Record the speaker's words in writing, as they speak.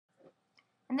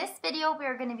In this video, we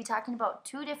are going to be talking about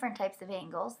two different types of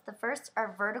angles. The first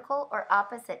are vertical or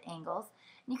opposite angles.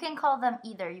 You can call them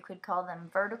either. You could call them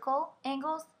vertical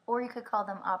angles or you could call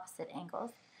them opposite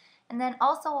angles. And then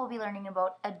also we'll be learning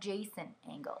about adjacent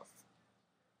angles.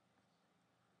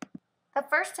 The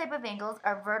first type of angles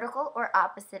are vertical or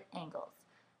opposite angles.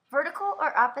 Vertical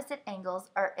or opposite angles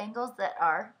are angles that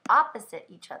are opposite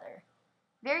each other.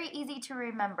 Very easy to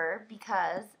remember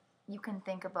because you can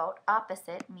think about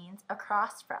opposite means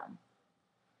across from.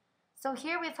 So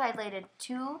here we've highlighted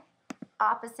two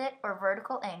opposite or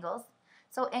vertical angles.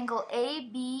 So angle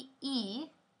ABE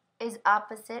is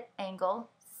opposite angle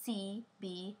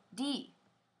CBD.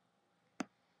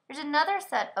 There's another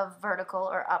set of vertical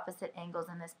or opposite angles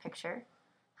in this picture,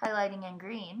 highlighting in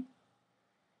green.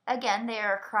 Again, they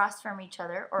are across from each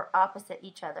other or opposite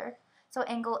each other. So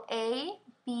angle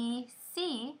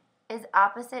ABC is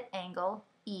opposite angle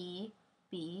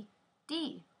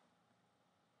EBD.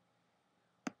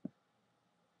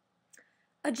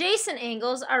 Adjacent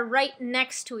angles are right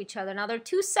next to each other. Now they're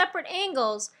two separate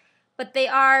angles, but they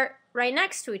are right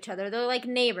next to each other. They're like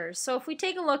neighbors. So if we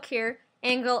take a look here,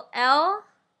 angle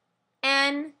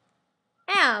LNM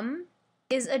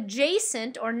is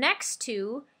adjacent or next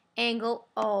to angle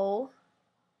ONM.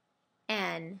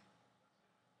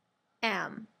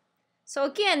 So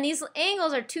again, these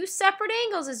angles are two separate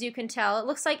angles, as you can tell. It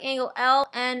looks like angle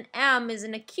LNM is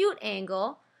an acute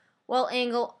angle, while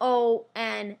angle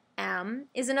ONM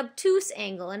is an obtuse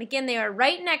angle. And again, they are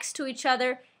right next to each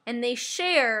other, and they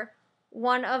share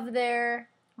one of their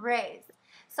rays.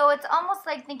 So it's almost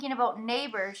like thinking about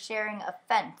neighbors sharing a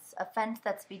fence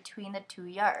that's between the two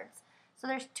yards. So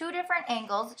there's two different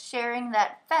angles sharing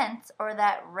that fence or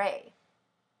that ray.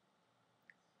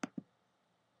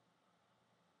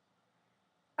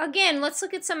 Again, let's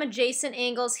look at some adjacent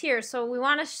angles here. So we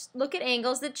want to look at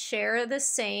angles that share the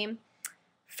same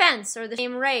fence or the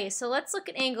same ray. So let's look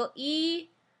at angle EBA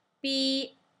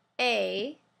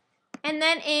and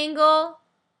then angle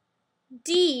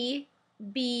DBC.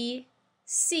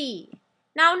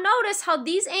 Now notice how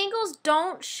these angles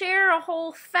don't share a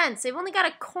whole fence. They've only got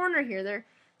a corner here.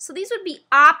 So these would be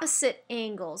opposite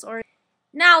angles.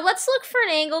 Now let's look for an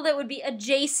angle that would be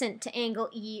adjacent to angle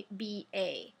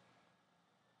EBA.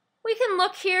 We can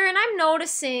look here, and I'm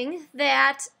noticing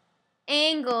that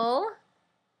angle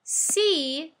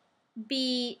CBA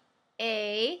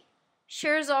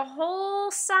shares a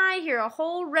whole side here, a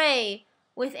whole ray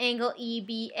with angle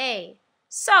EBA.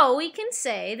 So we can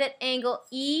say that angle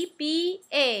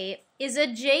EBA is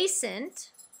adjacent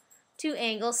to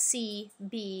angle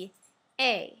CBA.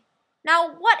 Now,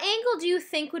 what angle do you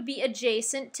think would be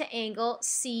adjacent to angle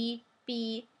CBD?